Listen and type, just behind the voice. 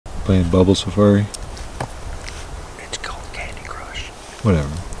Playing Bubble Safari? It's called Candy Crush.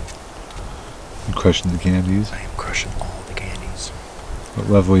 Whatever. You crushing the candies? I am crushing all the candies. What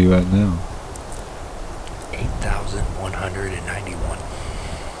level are you at now? 8,191.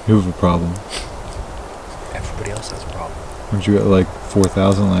 You have a problem. Everybody else has a problem. Weren't you at like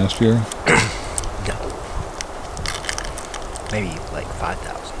 4,000 last year? No. Maybe like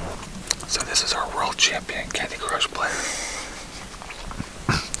 5,000. So this is our world champion Candy Crush player.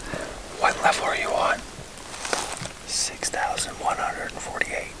 What level are you on?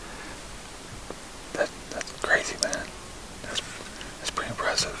 6,148. That's crazy, man. That's pretty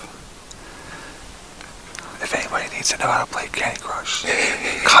impressive. If anybody needs to know how to play Candy Crush,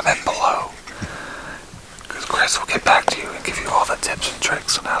 comment below. Because Chris will get back to you and give you all the tips and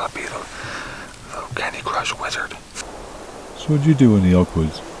tricks on how to be the Candy Crush wizard. So what'd you do in the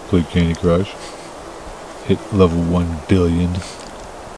Elkwoods? Played Candy Crush? Hit level 1 billion.